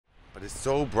is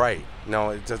so bright.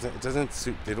 No, it doesn't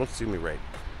suit. They don't suit me right.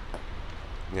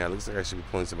 Yeah, it looks like I should be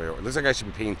pulling somebody over. It looks like I should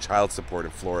be paying child support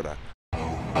in Florida.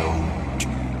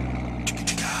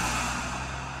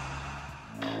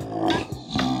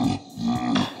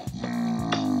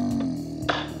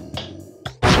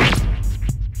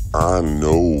 I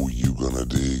know you gonna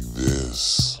dig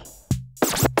this.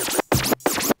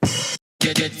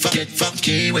 Get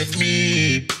funky with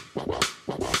me.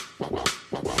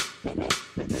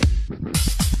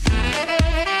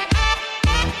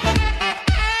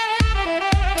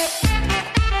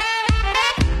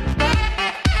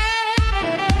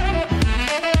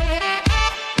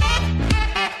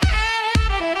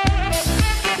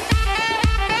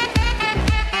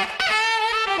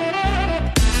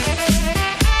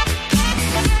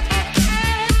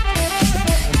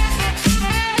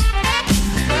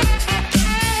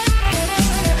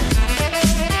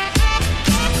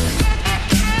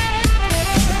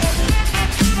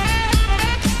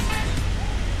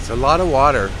 A lot of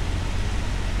water.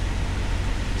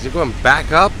 Is it going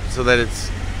back up so that it's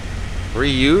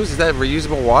reused? Is that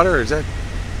reusable water, or is that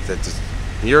just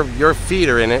your feet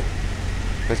are in it?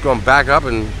 And it's going back up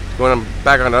and going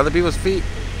back onto other people's feet?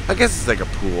 I guess it's like a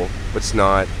pool, but it's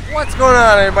not. What's going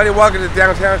on, everybody? Welcome to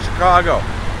downtown Chicago.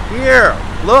 Here,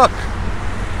 look.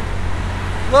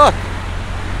 Look.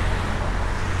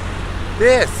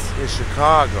 This is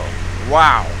Chicago.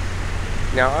 Wow.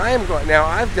 Now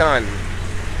I've done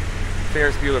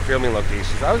Ferris Bueller filming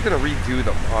locations. I was going to redo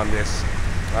them on this.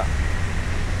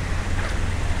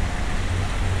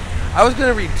 I was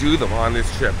going to redo them on this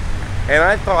trip. And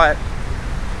I thought,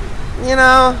 you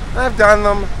know, I've done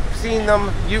them, seen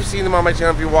them. You've seen them on my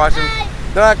channel if you watch them.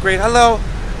 They're not great. Hello.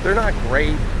 They're not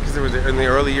great because it was in the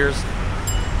early years.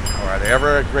 Or are they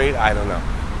ever great? I don't know.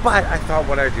 But I thought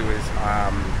what I'd do is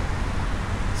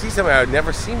see something I'd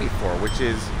never seen before, which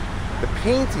is the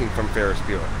painting from Ferris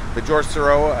Bueller. The George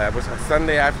Seurat, it was a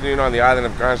Sunday afternoon on the island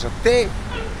of Grand Chateau.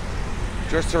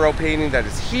 George Seurat painting that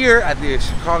is here at the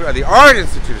the Art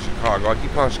Institute of Chicago. I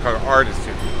keep calling it Chicago Art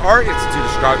Institute. Art Institute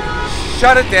of Chicago.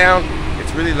 Shut it down.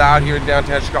 It's really loud here in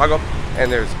downtown Chicago. And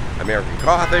there's American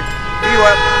Gothic.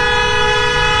 I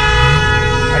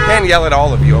can't yell at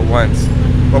all of you at once.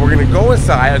 But we're going to go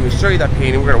inside. I'm going to show you that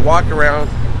painting. We're going to walk around.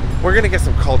 We're going to get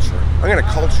some culture. I'm going to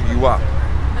culture you up.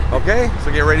 Okay?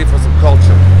 So get ready for some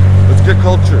culture. Let's get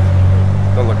culture.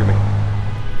 Don't look at me.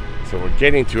 So we're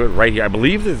getting to it right here. I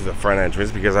believe this is the front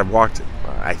entrance because I've walked,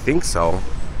 I think so.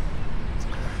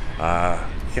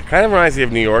 It kind of reminds me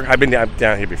of New York. I've been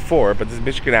down here before, but this is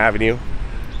Michigan Avenue.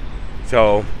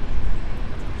 So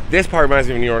this part reminds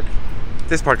me of New York.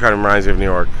 This part kind of reminds me of New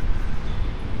York.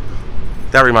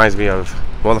 That reminds me of,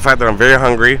 well, the fact that I'm very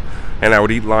hungry and I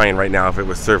would eat lion right now if it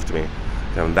was served to me.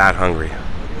 I'm that hungry.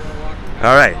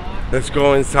 All right, let's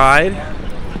go inside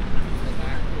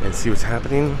and see what's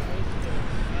happening.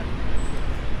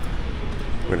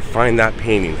 We're gonna find that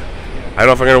painting. I don't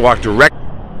know if I'm gonna walk directly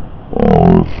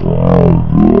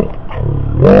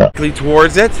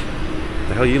towards it. What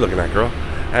the hell are you looking at, girl?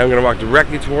 I'm gonna walk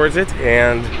directly towards it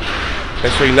and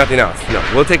show you nothing else. No,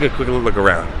 we'll take a quick look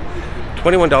around.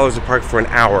 $21 a park for an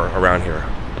hour around here.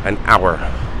 An hour.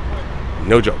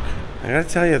 No joke. I gotta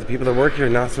tell you, the people that work here are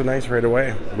not so nice right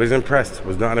away. Was impressed.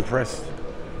 Was not impressed.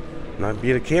 Not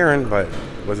being a Karen, but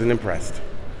wasn't impressed.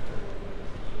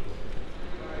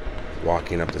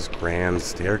 Walking up this grand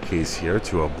staircase here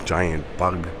to a giant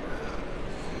bug.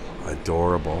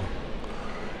 Adorable.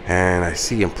 And I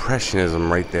see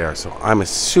Impressionism right there. So I'm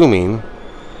assuming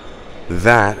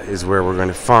that is where we're going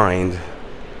to find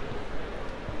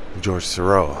George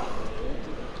Seurat.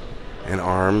 In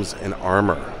arms and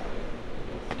armor.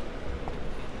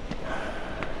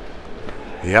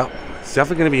 Yep, it's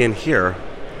definitely going to be in here.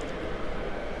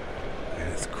 And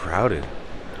it's crowded.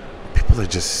 People are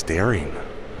just staring.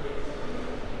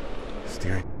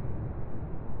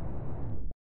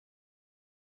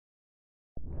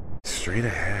 Straight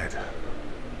ahead.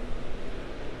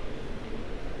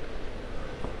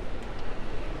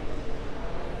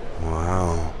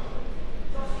 Wow.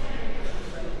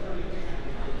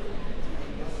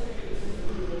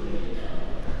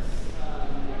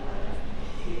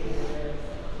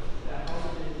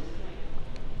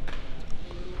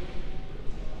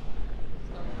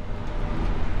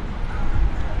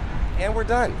 And we're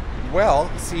done. Well,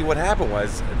 see, what happened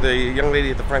was the young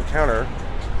lady at the front counter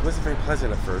wasn't very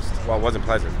pleasant at first. Well, it wasn't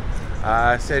pleasant.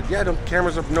 Said, yeah, no,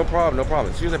 cameras are no problem, no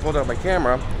problem. As soon as I pulled out my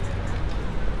camera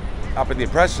up in the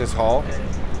Impressionist Hall,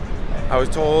 I was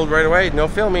told right away, no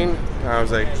filming. And I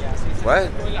was like,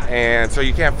 what? And so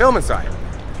you can't film inside.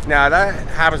 Now that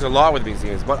happens a lot with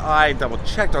museums, but I double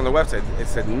checked on the website. It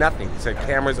said nothing. It said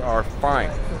cameras are fine.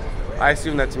 I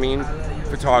assumed that to mean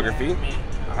photography.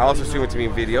 I also assumed it to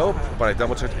mean video, but I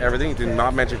double checked everything. It did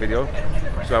not mention video.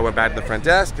 So I went back to the front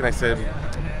desk and I said,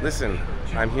 listen,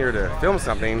 I'm here to film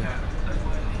something.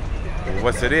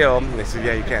 What's the deal? And they said,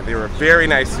 yeah, you can't. They were very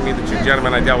nice to me, the two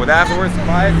gentlemen I dealt with afterwards.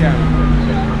 Quiet down.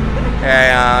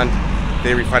 And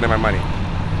they refunded my money.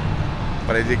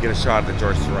 But I did get a shot at the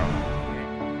George Thoreau.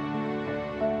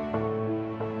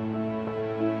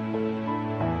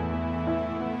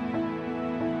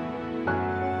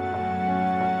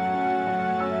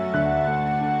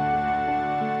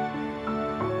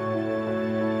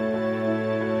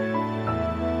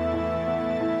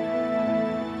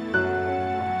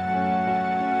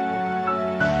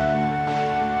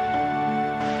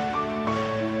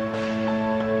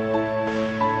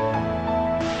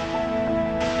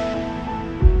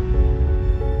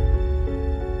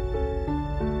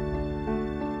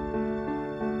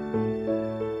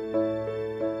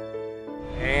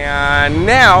 And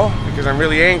now, because I'm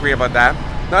really angry about that,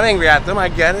 not angry at them, I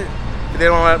get it. If they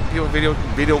don't want people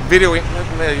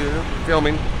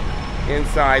filming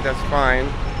inside, that's fine.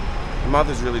 My mouth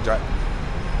is really dry.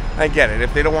 I get it.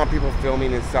 If they don't want people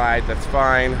filming inside, that's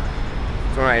fine.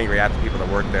 So I'm not angry at the people that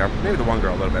work there. Maybe the one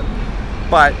girl a little bit.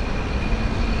 But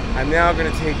I'm now going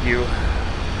to take you.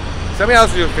 Something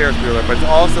else to do with Ferris Bueller, but it's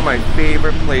also my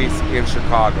favorite place in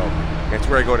Chicago. It's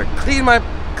where I go to clear my,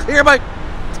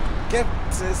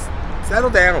 settle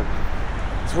down.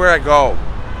 It's where I go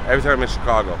every time I'm in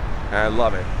Chicago, and I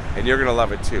love it. And you're gonna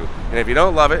love it too. And if you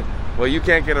don't love it, well, you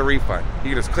can't get a refund.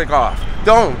 You can just click off.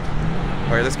 Don't.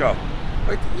 All right, let's go.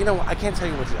 Wait, you know, I can't tell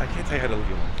you I can't tell you how to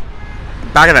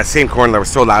leave. Back in that same corner that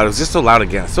was so loud. It was just so loud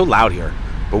again. It's so loud here.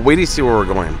 But wait till you see where we're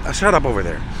going. Oh, shut up over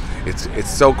there. It's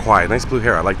so quiet. Nice blue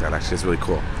hair. I like that. Actually, it's really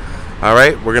cool. All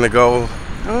right, we're gonna go.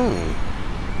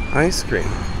 Oh, ice cream.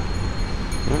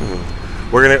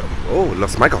 We're gonna. Oh,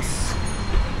 Los Micos.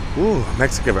 Ooh,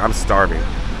 Mexican. I'm starving.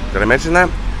 Did I mention that?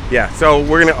 Yeah. So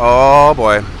we're gonna. Oh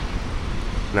boy.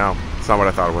 No, it's not what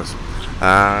I thought it was.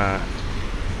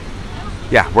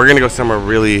 Yeah, we're gonna go somewhere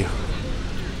really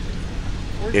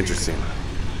interesting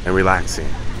and relaxing.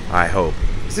 I hope.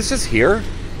 Is this just here?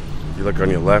 If you look on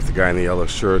your left, the guy in the yellow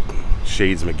shirt,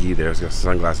 Shades McGee there, he's got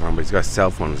sunglasses on, but he's got a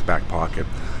cell phone in his back pocket.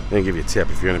 I'm gonna give you a tip.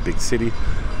 If you're in a big city,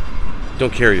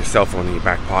 don't carry your cell phone in your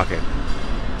back pocket.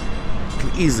 It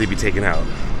can easily be taken out.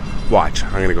 Watch,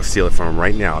 I'm gonna go steal it from him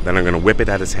right now. Then I'm gonna whip it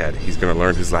at his head. He's gonna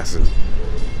learn his lesson.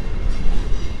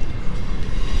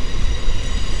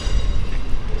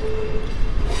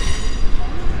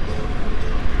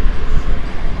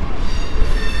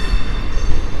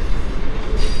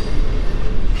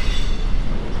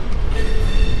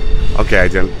 Okay, I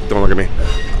didn't. Don't look at me.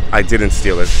 I didn't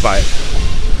steal it, but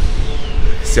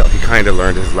still, he kind of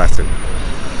learned his lesson.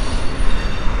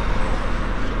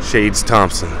 Shades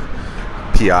Thompson,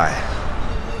 PI.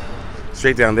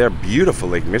 Straight down there, beautiful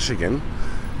Lake Michigan.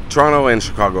 Toronto and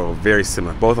Chicago are very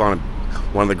similar, both on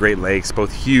one of the Great Lakes,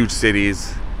 both huge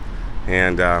cities,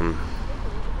 and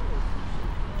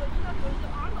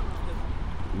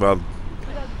well,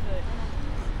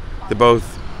 they're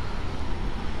both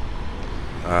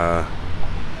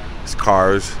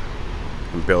cars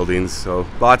and buildings, so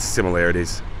lots of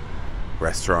similarities.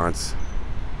 Restaurants,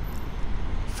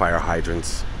 fire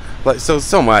hydrants, but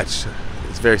so much.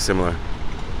 It's very similar.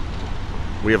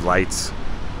 We have lights.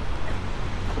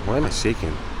 Why am I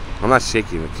shaking? I'm not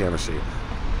shaking, the camera shaking.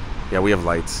 Yeah, we have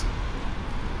lights.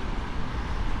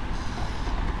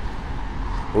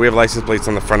 We have license plates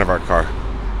on the front of our car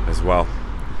as well.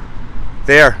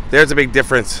 There's a big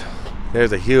difference.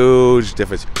 There's a huge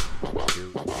difference.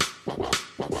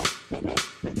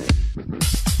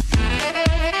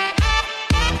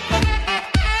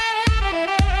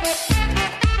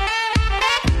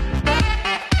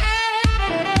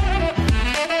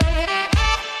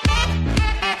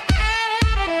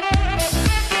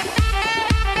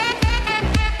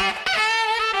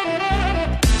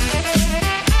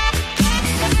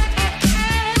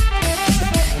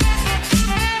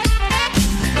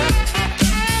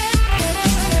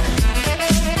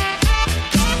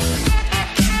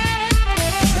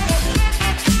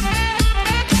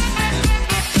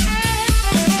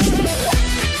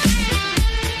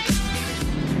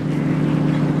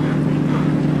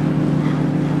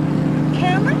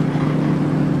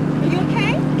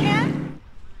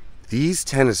 These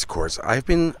tennis courts, I've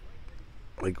been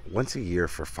like once a year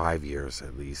for 5 years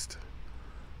at least.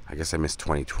 I guess I missed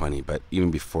 2020, but even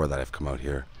before that I've come out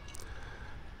here.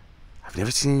 I've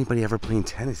never seen anybody ever playing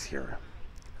tennis here.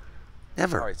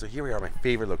 ever. All right, so here we are, my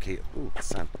favorite location. Ooh,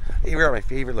 sun. Here we are, my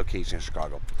favorite location in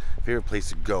Chicago. Favorite place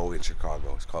to go in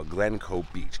Chicago. It's called Glen Cove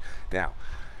Beach. Now,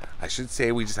 I should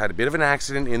say we just had a bit of an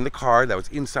accident in the car. That was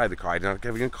inside the car. I did not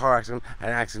have a car accident. I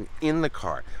had an accident in the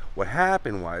car. What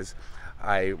happened was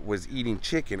I was eating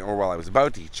chicken, or well, I was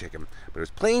about to eat chicken, but it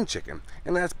was plain chicken,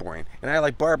 and that's boring. And I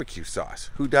like barbecue sauce.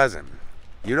 Who doesn't?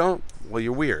 You don't? Well,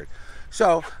 you're weird.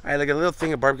 So I had like a little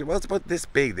thing of barbecue. Well, it's about this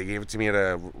big. They gave it to me at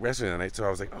a restaurant tonight. So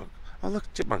I was like, oh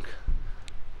look, chipmunk.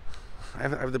 I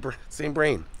have the same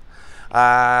brain.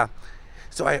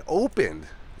 So I opened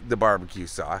the barbecue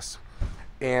sauce,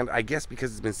 and I guess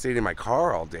because it's been sitting in my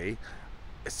car all day,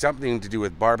 something to do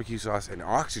with barbecue sauce and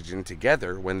oxygen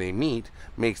together when they meet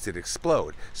makes it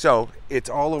explode. So it's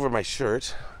all over my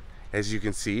shirt, as you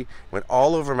can see. Went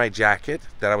all over my jacket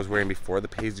that I was wearing before, the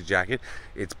paisley jacket.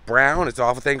 It's brown. It's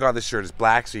awful. Thank God the shirt is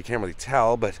black, so you can't really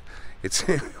tell, but it's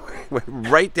went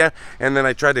right down. And then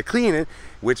I tried to clean it,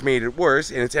 which made it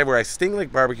worse. And it's everywhere. I stink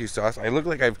like barbecue sauce. I look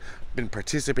like I've been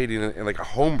participating in like a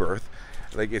home birth.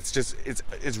 Like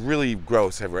it's really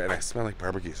gross everywhere, and I smell like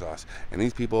barbecue sauce. And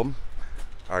these people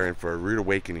are in for a rude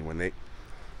awakening when they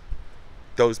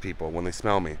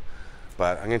smell me.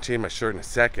 But I'm gonna change my shirt in a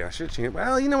second. I should change.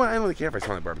 Well, you know what? I don't really care if I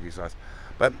smell like barbecue sauce.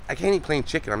 But I can't eat plain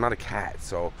chicken. I'm not a cat,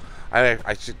 so I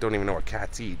don't even know what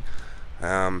cats eat.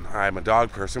 I'm a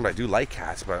dog person, but I do like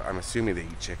cats. But I'm assuming they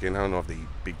eat chicken. I don't know if they eat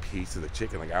big pieces of the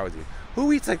chicken like I would eat.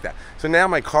 Who eats like that? So now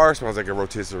my car smells like a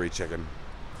rotisserie chicken,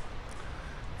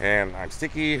 and I'm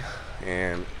sticky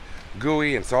and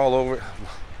gooey, and it's all over.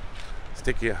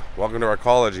 Sticky. Welcome to our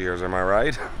college years, am I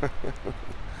right?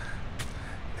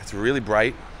 It's really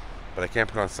bright, but I can't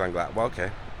put on sunglasses. Well,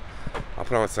 okay. I'll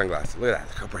put on sunglasses. Look at that.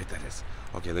 Look how bright that is.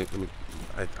 Okay, let me.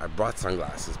 I brought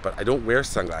sunglasses, but I don't wear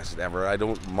sunglasses ever. I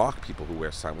don't mock people who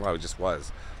wear sunglasses. Well, I just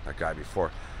was that guy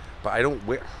before. But I don't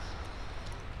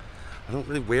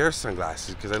really wear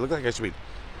sunglasses because I look like I should be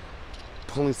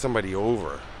pulling somebody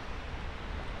over.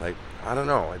 Like, I don't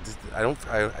know. I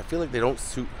feel like they don't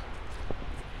suit.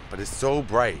 But it's so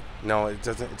bright. No, it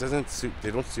doesn't suit.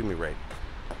 They don't suit me right.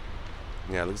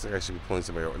 Yeah, it looks like I should be pulling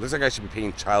somebody over. It looks like I should be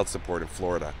paying child support in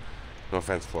Florida. No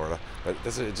offense, Florida, but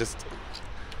it's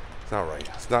not right.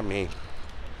 It's not me.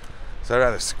 So I'd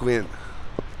rather squint,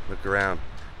 look around.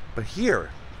 But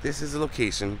here, this is a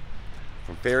location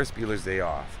from Ferris Bueller's Day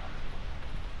Off.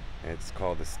 And it's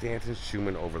called the Stanton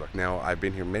Schumann Overlook. Now, I've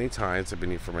been here many times. I've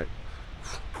been here for my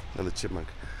another chipmunk.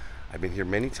 I've been here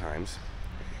many times,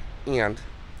 and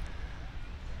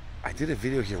I did a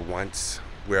video here once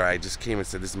where I just came and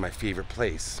said this is my favorite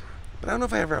place, but I don't know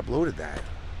if I ever uploaded that.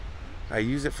 I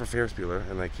used it for Ferris Bueller,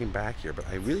 and I came back here, but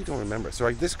I really don't remember.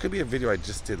 So this could be a video I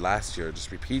just did last year,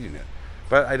 just repeating it.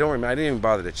 But I don't remember. I didn't even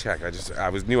bother to check. I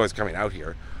knew I was coming out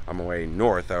here on my way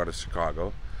north out of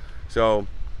Chicago. So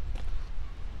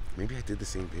maybe I did the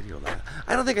same video last.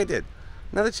 I don't think I did.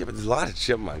 There's a lot of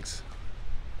chipmunks.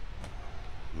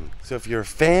 So if you're a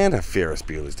fan of Ferris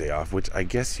Bueller's Day Off, which I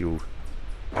guess you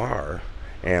are,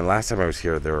 and last time I was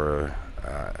here there were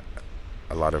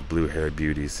a lot of blue-haired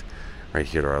beauties right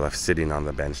here to our left sitting on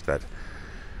the bench that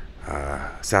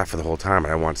sat for the whole time,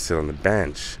 and I want to sit on the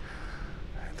bench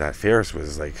that Ferris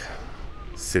was like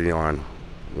sitting on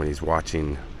when he's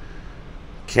watching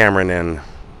Cameron and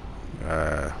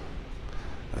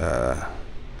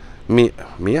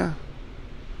Mia?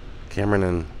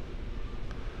 Cameron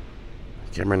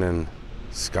and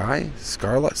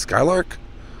Skylark?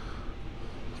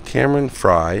 Cameron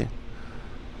Fry,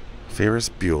 Ferris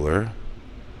Bueller.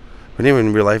 Her name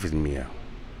in real life is Mia.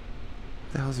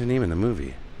 What the hell's her name in the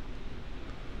movie?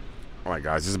 Oh my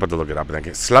God, I was just about to look it up and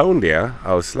then Sloan dear.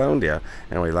 Oh, Sloan dear.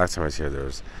 Anyway, last time I was here there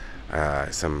was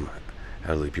some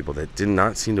elderly people that did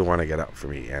not seem to want to get up for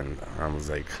me, and I was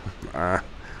like,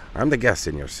 I'm the guest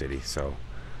in your city, so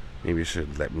maybe you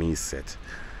should let me sit.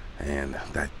 And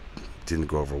that didn't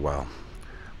go over well.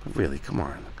 But really, come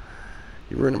on.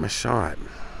 You're ruining my shot.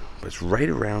 But it's right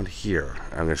around here.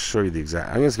 I'm going to show you the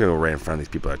exact. I'm just going to go right in front of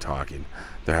these people that are talking.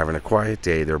 They're having a quiet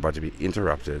day. They're about to be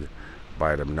interrupted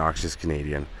by an obnoxious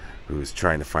Canadian who's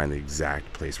trying to find the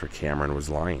exact place where Cameron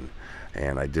was lying.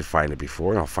 And I did find it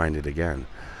before, and I'll find it again.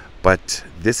 But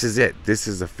this is it. This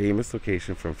is a famous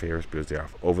location from Ferris Bueller's Day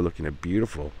Off, overlooking a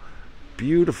beautiful,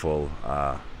 beautiful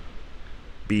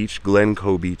beach. Glen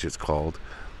Cove Beach it's called.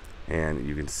 And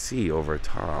you can see over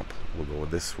top. We'll go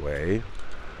this way.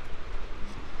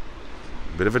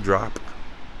 Bit of a drop,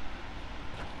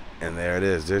 and there it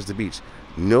is. There's the beach.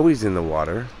 Nobody's in the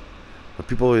water,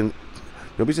 but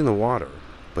nobody's in the water,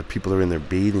 but people are in their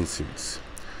bathing suits.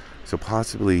 So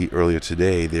possibly earlier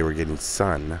today they were getting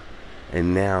sun,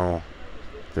 and now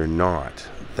they're not.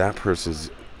 That person's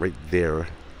right there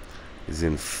is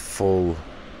in full,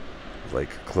 like,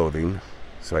 clothing.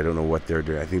 So I don't know what they're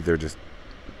doing. I think they're just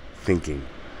thinking.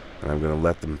 And I'm going to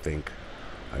let them think.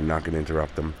 I'm not going to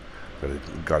interrupt them.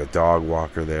 Got a dog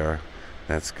walker there.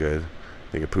 That's good.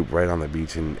 They could poop right on the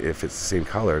beach, and if it's the same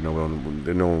color, no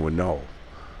one would know.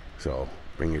 So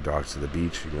bring your dogs to the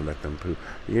beach. You can let them poop.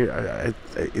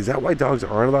 Is that why dogs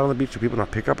aren't allowed on the beach? Do people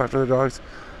not pick up after their dogs?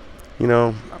 You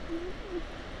know,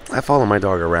 I follow my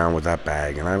dog around with that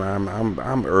bag, and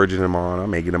I'm urging him on.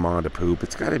 I'm making him on to poop.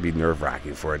 It's got to be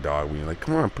nerve-wracking for a dog when you're like,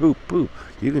 come on, poop.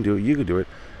 You can do it. You can do it.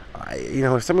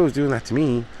 If somebody was doing that to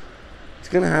me, it's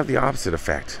gonna have the opposite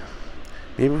effect.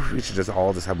 Maybe we should just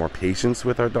have more patience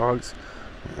with our dogs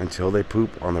until they poop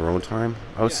on their own time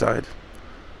outside.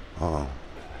 Oh,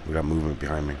 we got movement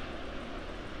behind me.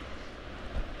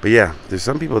 But yeah, there's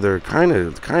some people that are kind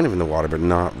of in the water, but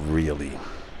not really.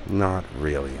 Not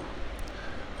really.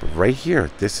 But right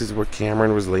here, this is where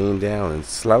Cameron was laying down, and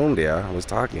Sloan there was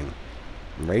talking.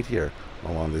 Right here,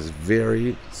 along this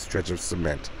very stretch of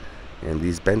cement. And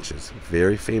these benches,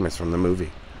 very famous from the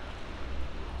movie.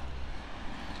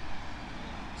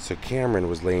 So Cameron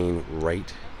was laying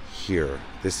right here.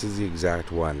 This is the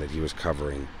exact one that he was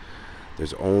covering.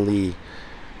 There's only,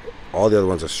 all the other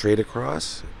ones are straight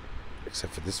across,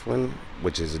 except for this one,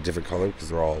 which is a different color because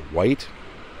they're all white,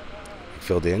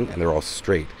 filled in, and they're all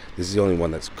straight. This is the only one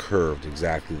that's curved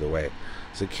exactly the way.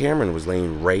 So Cameron was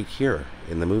laying right here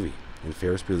in the movie, in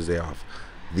Ferris Bueller's Day Off.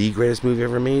 The greatest movie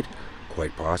ever made?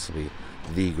 Quite possibly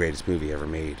the greatest movie ever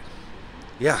made.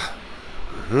 Yeah.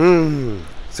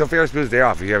 So Ferris Bueller's Day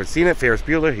Off. If you haven't seen it, Ferris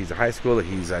Bueller, he's a high schooler.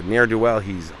 He's a ne'er-do-well.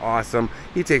 He's awesome.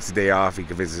 He takes the day off. He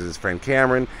convinces his friend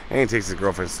Cameron, and he takes his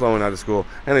girlfriend Sloan out of school,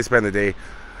 and they spend the day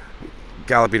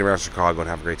galloping around Chicago and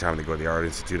have a great time. They go to the Art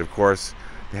Institute, of course.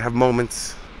 They have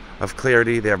moments of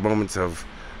clarity. They have moments of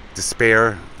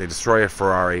despair. They destroy a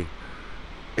Ferrari.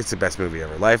 It's the best movie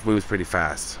ever. Life moves pretty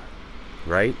fast,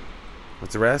 right?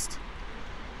 What's the rest?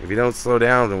 If you don't slow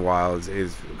down a while,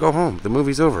 is go home. The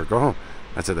movie's over. Go home.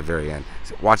 That's at the very end.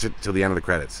 So watch it till the end of the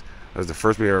credits. That was the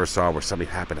first movie I ever saw where something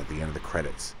happened at the end of the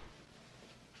credits.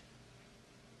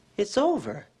 It's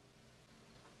over.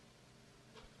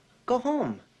 Go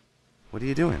home. What are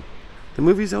you doing? The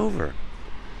movie's over.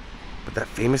 But that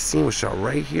famous scene was shot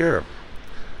right here.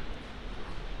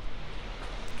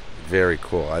 Very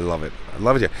cool. I love it. I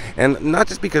love it here. And not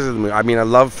just because of the movie. I mean, I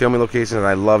love filming locations, and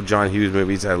I love John Hughes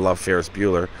movies. I love Ferris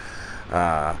Bueller.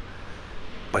 But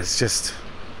it's just,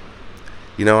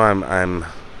 you know, I'm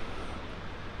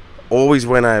always,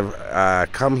 when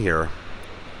I've come here,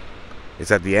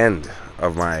 it's at the end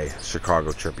of my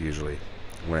Chicago trip usually,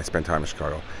 when I spend time in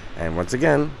Chicago. And once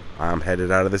again, I'm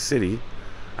headed out of the city.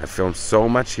 I've filmed so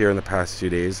much here in the past few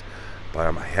days, but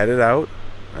I'm headed out,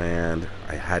 and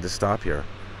I had to stop here.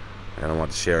 And I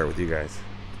want to share it with you guys.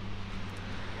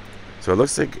 So it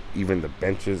looks like even the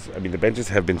benches, I mean, the benches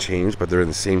have been changed, but they're in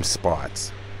the same spots,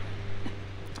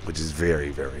 which is very,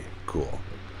 very cool.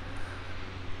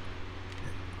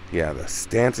 Yeah, the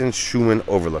Stanton Schumann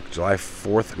Overlook, July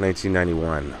 4th,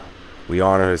 1991. We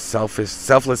honor his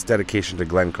selfless dedication to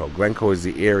Glencoe. Glencoe is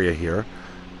the area here,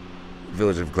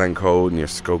 village of Glencoe near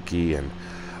Skokie, and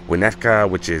Winnetka,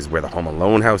 which is where the Home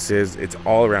Alone house is. It's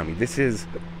all around me. This is,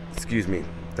 excuse me,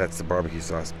 that's the barbecue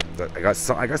sauce. I got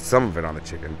some of it on the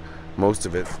chicken. Most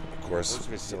of it, of course, most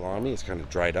of it's still on me. It's kind of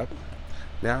dried up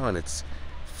now, and it's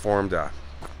formed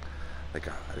like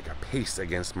a paste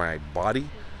against my body.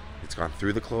 It's gone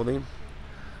through the clothing.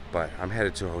 But I'm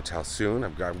headed to a hotel soon.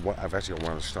 I've actually got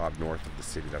one stop north of the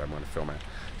city that I'm going to film at.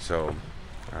 So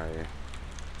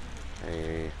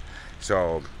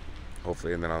so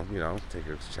hopefully, and then I'll, you know, take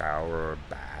a shower or a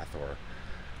bath or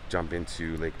jump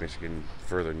into Lake Michigan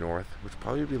further north, which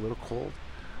probably would be a little cold,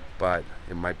 but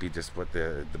it might be just what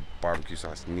the barbecue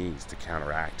sauce needs to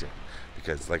counteract it.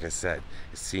 Because like I said,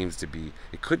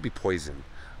 it could be poison.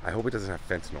 I hope it doesn't have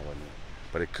fentanyl in it,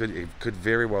 but it could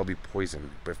very well be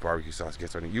poison if barbecue sauce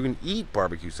gets on it. You can eat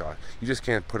barbecue sauce, you just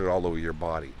can't put it all over your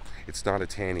body. It's not a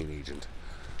tanning agent.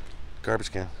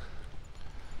 Garbage can.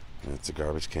 It's a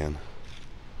garbage can.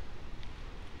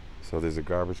 So there's a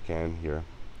garbage can here.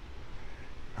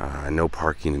 No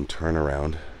parking and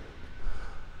turnaround.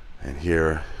 And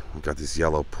here we've got this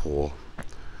yellow pole,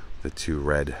 the two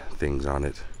red things on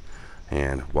it,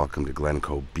 and welcome to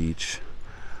Glencoe Beach.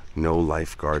 No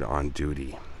lifeguard on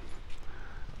duty.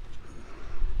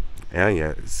 And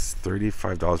yeah, it's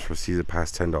 $35 for a season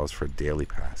pass, $10 for a daily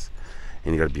pass.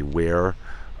 And you got to beware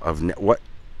of what?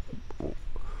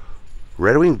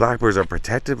 Red-winged blackbirds are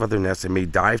protective of their nests and may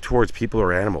dive towards people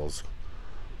or animals.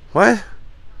 What?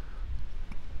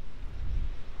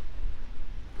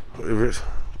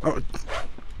 Oh,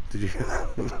 Did you?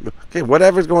 Okay,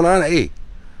 whatever's going on. Hey,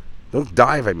 don't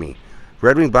dive at me.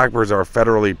 Red-winged blackbirds are a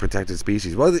federally protected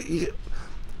species. Well,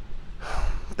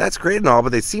 that's great and all,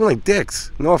 but they seem like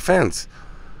dicks. No offense.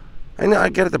 I know, I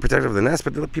get it, the protector of the nest,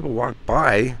 but the people walk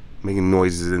by making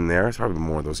noises in there. It's probably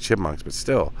more of those chipmunks, but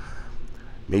still.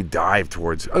 May dive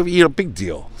towards, oh, you know, big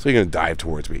deal. So you're gonna dive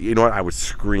towards me. You know what? I would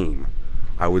scream.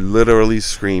 I would literally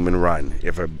scream and run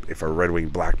if a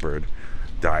red-winged blackbird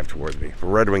dived towards me. If a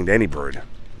red-winged any bird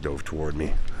dove toward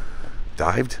me.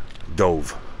 Dived?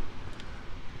 Dove.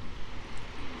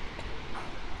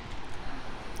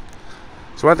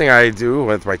 So one thing I do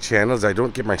with my channel is I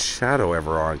don't get my shadow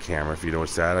ever on camera, if you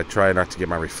notice that. I try not to get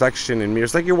my reflection in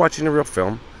mirrors like you're watching a real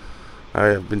film.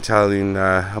 I've been telling,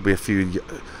 there'll be a few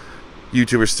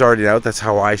YouTubers starting out, that's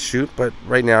how I shoot, but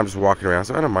right now I'm just walking around,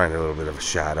 so I don't mind a little bit of a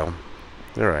shadow.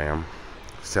 There I am,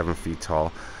 7 feet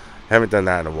tall. Haven't done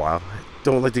that in a while.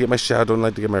 Don't like to get my shadow, don't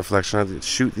like to get my reflection. I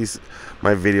shoot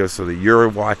my videos so that you're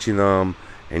watching them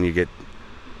and you get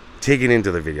taken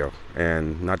into the video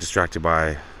and not distracted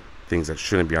by things that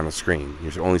shouldn't be on the screen.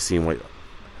 You're only seeing what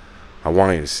I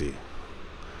want you to see,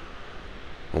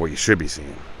 or what you should be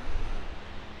seeing.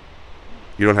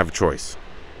 You don't have a choice.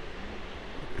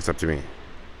 It's up to me.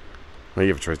 Well, you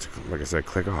have a choice to, like I said,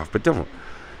 click off, but don't. You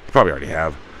probably already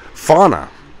have. Fauna.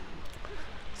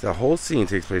 The whole scene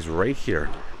takes place right here.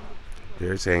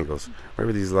 There's angles. Right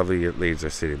where these lovely ladies are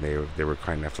sitting. They were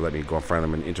kind enough to let me go in front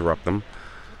of them and interrupt them.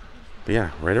 But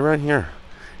yeah, right around here.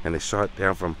 And they shot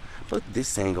down from about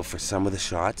this angle for some of the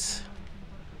shots.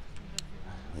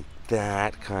 Like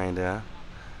that, kinda.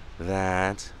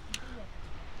 That.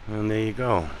 And there you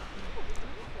go.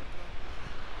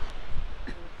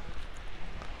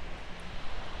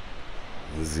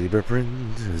 Zebra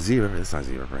print. Zebra. It's not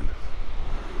zebra print.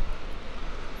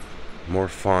 More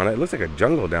fauna. It looks like a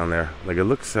jungle down there. Like it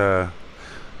looks,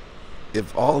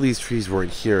 if all these trees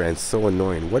weren't here and so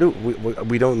annoying,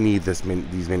 we don't need these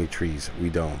many trees. We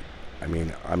don't. I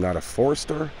mean, I'm not a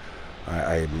forester.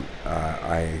 I'm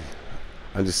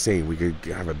just saying we could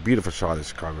have a beautiful shot of the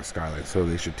Chicago skyline. So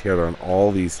they should tear down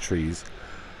all these trees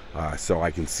so I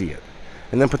can see it,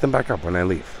 and then put them back up when I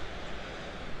leave.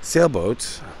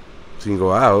 Sailboats, so you can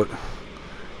go out,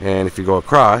 and if you go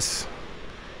across,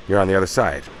 you're on the other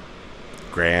side.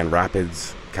 Grand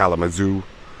Rapids, Kalamazoo,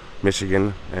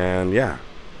 Michigan, and yeah.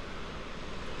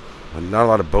 Not a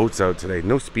lot of boats out today.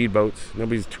 No speedboats.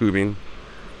 Nobody's tubing.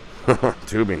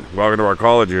 Tubing. Welcome to our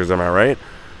college years, am I right?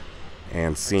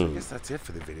 And scene. So I guess that's it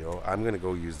for the video. I'm going to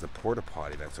go use the porta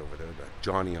potty that's over there. The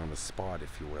Johnny on the spot,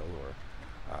 if you will. Or,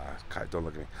 don't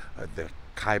look at me. The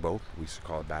Kaibo, we used to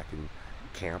call it back in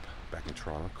camp, back in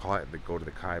Toronto. Go to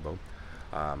the Kaibo.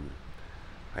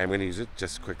 I'm going to use it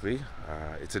just quickly.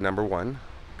 It's a number 1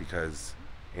 because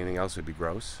anything else would be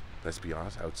gross. Let's be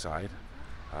honest, outside.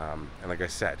 And like I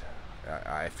said,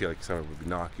 I feel like someone would be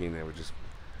knocking and it would just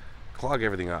clog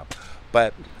everything up.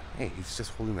 But hey, he's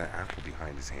just holding that apple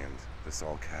behind his hand. This is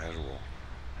all casual.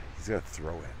 He's going to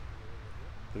throw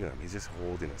it. Look at him. He's just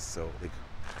holding it. So like,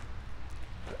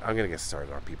 I'm going to get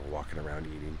started on people walking around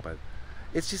eating, but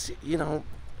it's just, you know,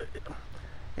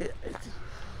 do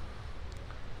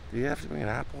you have to bring an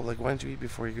apple? Like, why didn't you eat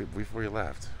before you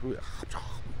left?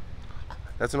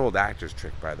 That's an old actor's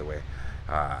trick, by the way.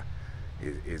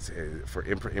 For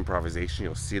improvisation,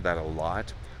 you'll see that a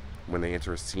lot when they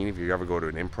enter a scene. If you ever go to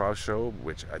an improv show,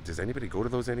 which does anybody go to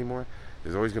those anymore?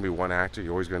 There's always going to be one actor.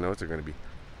 You're always going to notice they're going to be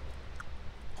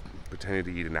pretending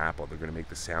to eat an apple. They're going to make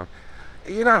the sound.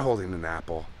 You're not holding an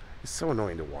apple. It's so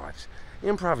annoying to watch.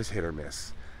 Improv is hit or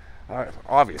miss.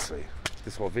 Obviously,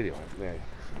 this whole video,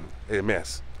 a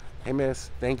miss. Hey, miss,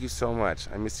 thank you so much.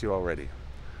 I miss you already.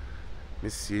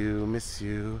 Miss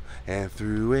you, and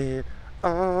through it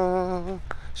all,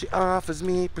 she offers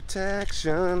me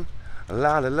protection, a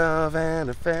lot of love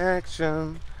and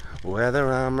affection.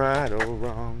 Whether I'm right or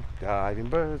wrong, diving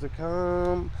birds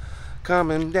are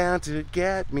coming down to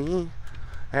get me,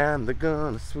 and they're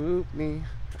gonna swoop me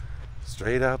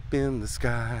straight up in the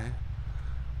sky.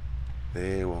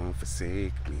 They won't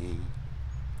forsake me.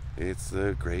 It's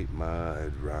the great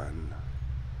mud run.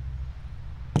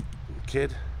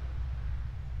 Kid,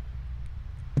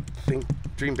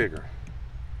 dream bigger.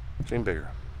 Dream bigger,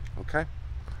 okay?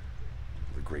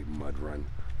 The great mud run.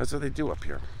 That's what they do up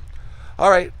here. All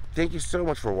right, thank you so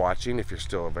much for watching. If you're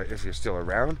still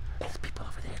around, there's people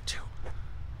over there too.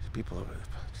 There's people over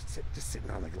there just sitting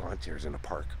on like lawn chairs in a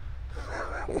park.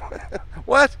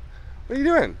 What? What are you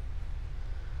doing?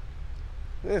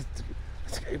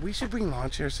 We should bring lawn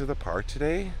chairs to the park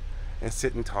today and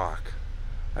sit and talk.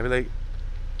 I'd be like,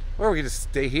 well, we can just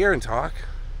stay here and talk.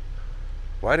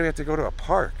 Why do we have to go to a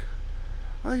park?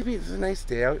 well, it's a nice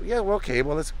day out. Yeah, well, okay,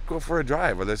 well, let's go for a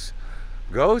drive, or let's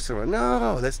go somewhere.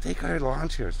 No, let's take our lawn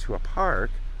chairs to a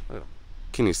park.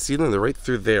 Can you see them? They're right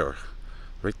through there.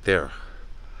 Right there.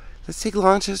 Let's take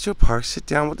lawn chairs to a park, sit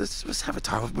down. Let's have a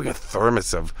talk. We got a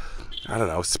thermos of, I don't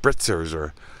know, spritzers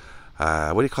or,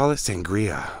 what do you call it?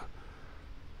 Sangria.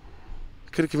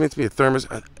 Could have convinced me a thermos.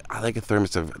 I like a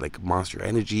thermos of, like, Monster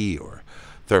Energy or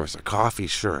thermos of coffee,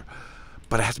 sure.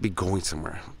 But I have to be going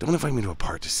somewhere. Don't invite me to a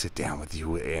park to sit down with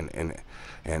you and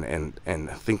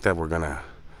think that we're gonna.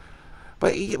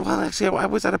 But well, actually, I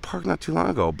was at a park not too long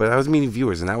ago. But I was meeting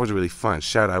viewers, and that was really fun.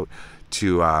 Shout out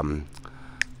to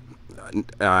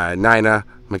Nina,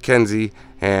 Mackenzie,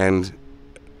 and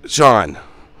Sean,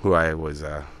 who I was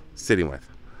sitting with.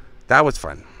 That was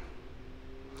fun.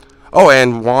 Oh,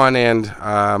 and Juan and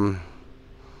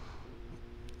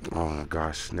oh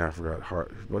gosh, now I forgot.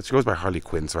 Well, she goes by Harley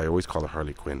Quinn, so I always call her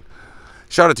Harley Quinn.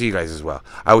 Shout out to you guys as well.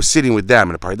 I was sitting with them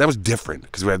in a party. That was different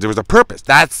because there was a purpose.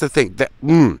 That's the thing.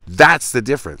 That's the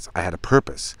difference. I had a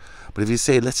purpose. But if you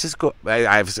say, let's just go,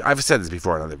 I've said this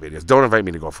before in other videos. Don't invite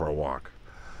me to go for a walk,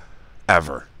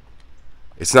 ever.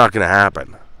 It's not going to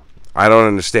happen. I don't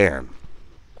understand.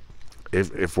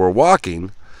 If we're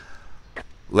walking,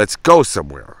 let's go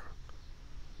somewhere.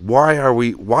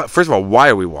 First of all, why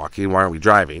are we walking? Why aren't we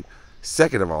driving?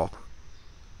 Second of all,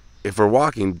 if we're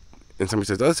walking and somebody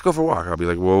says, let's go for a walk, I'll be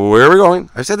like, well, where are we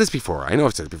going? I've said this before. I know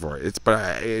I've said it before. It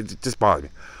just bothers me.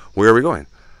 Where are we going?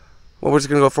 Well, we're just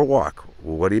going to go for a walk.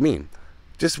 Well, what do you mean?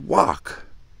 Just walk.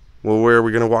 Well, where are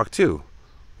we going to walk to?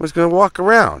 We're just going to walk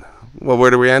around. Well,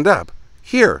 where do we end up?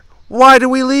 Here. Why do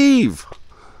we leave?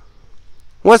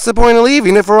 What's the point of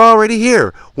leaving if we're already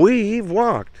here? We've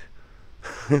walked.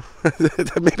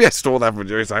 Maybe I stole that from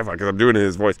Jerry Seinfeld because I'm doing it in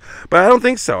his voice, but I don't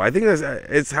think so. I think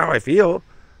it's how I feel.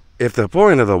 If the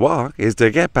point of the walk is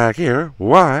to get back here,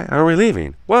 why are we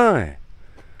leaving? Why?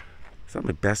 It's not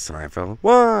my best Seinfeld.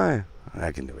 Why?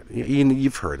 I can do it.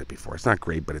 You've heard it before. It's not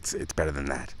great, but it's better than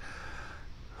that.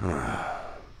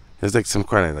 It's like some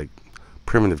kind of like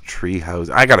primitive tree house.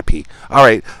 I gotta pee. All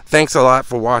right. Thanks a lot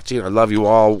for watching. I love you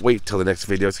all. Wait till the next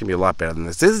video. It's gonna be a lot better than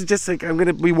this. This is just like I'm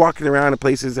gonna be walking around in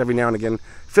places every now and again,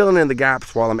 filling in the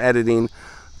gaps while I'm editing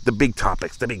the big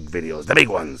topics, the big videos, the big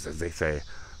ones, as they say.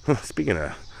 Speaking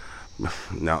of,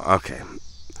 no, okay.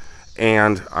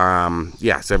 And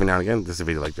yeah. So every now and again, there's a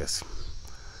video like this.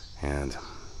 And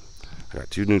I got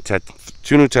two new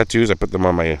tattoos. I put them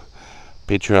on my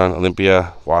Patreon,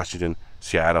 Olympia, Washington,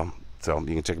 Seattle. So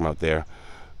you can check them out there.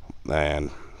 And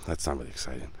that's not really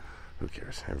exciting. Who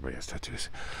cares? Everybody has tattoos.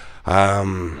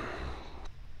 Hello.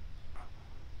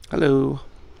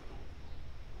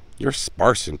 You're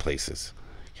sparse in places.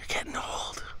 You're getting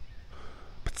old.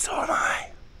 But so am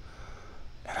I.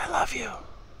 And I love you.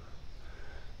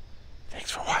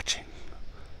 Thanks for watching.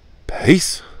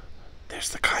 Peace. There's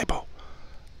the Kaibo.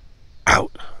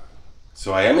 Out.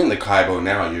 So I am in the Kaibo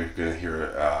now. You're going to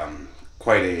hear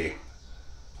quite a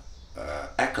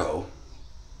echo.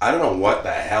 I don't know what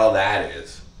the hell that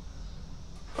is.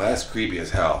 Well, that's creepy as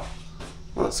hell.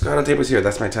 Well, Scott on Tape was here.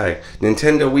 That's my tag.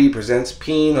 Nintendo Wii presents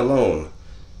Peeing Alone.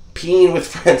 Peeing with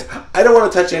friends. I don't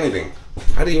want to touch anything.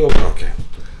 How do you open? Okay.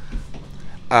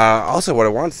 Also, what I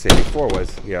wanted to say before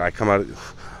was, yeah, I come out.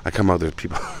 There's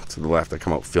people to the left. I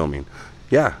come out filming.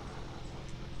 Yeah.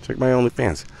 Check my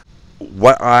OnlyFans.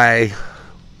 What I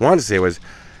wanted to say was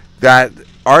that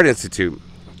Art Institute,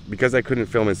 because I couldn't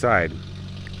film inside,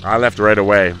 I left right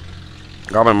away.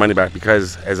 Got my money back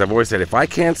because, as I've always said, if I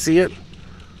can't see it,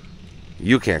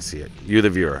 you can't see it. You,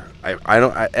 the viewer.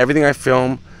 Everything I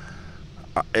film,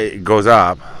 it goes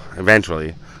up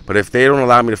eventually. But if they don't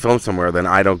allow me to film somewhere, then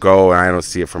I don't go and I don't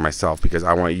see it for myself because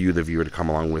I want you, the viewer, to come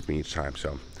along with me each time.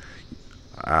 So,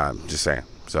 just saying.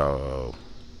 So,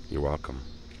 you're welcome.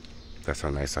 That's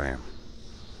how nice I am.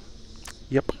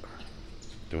 Yep.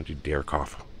 Don't you dare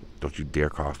cough. Don't you dare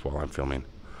cough while I'm filming.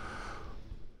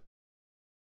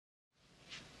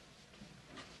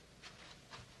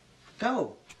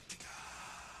 Go.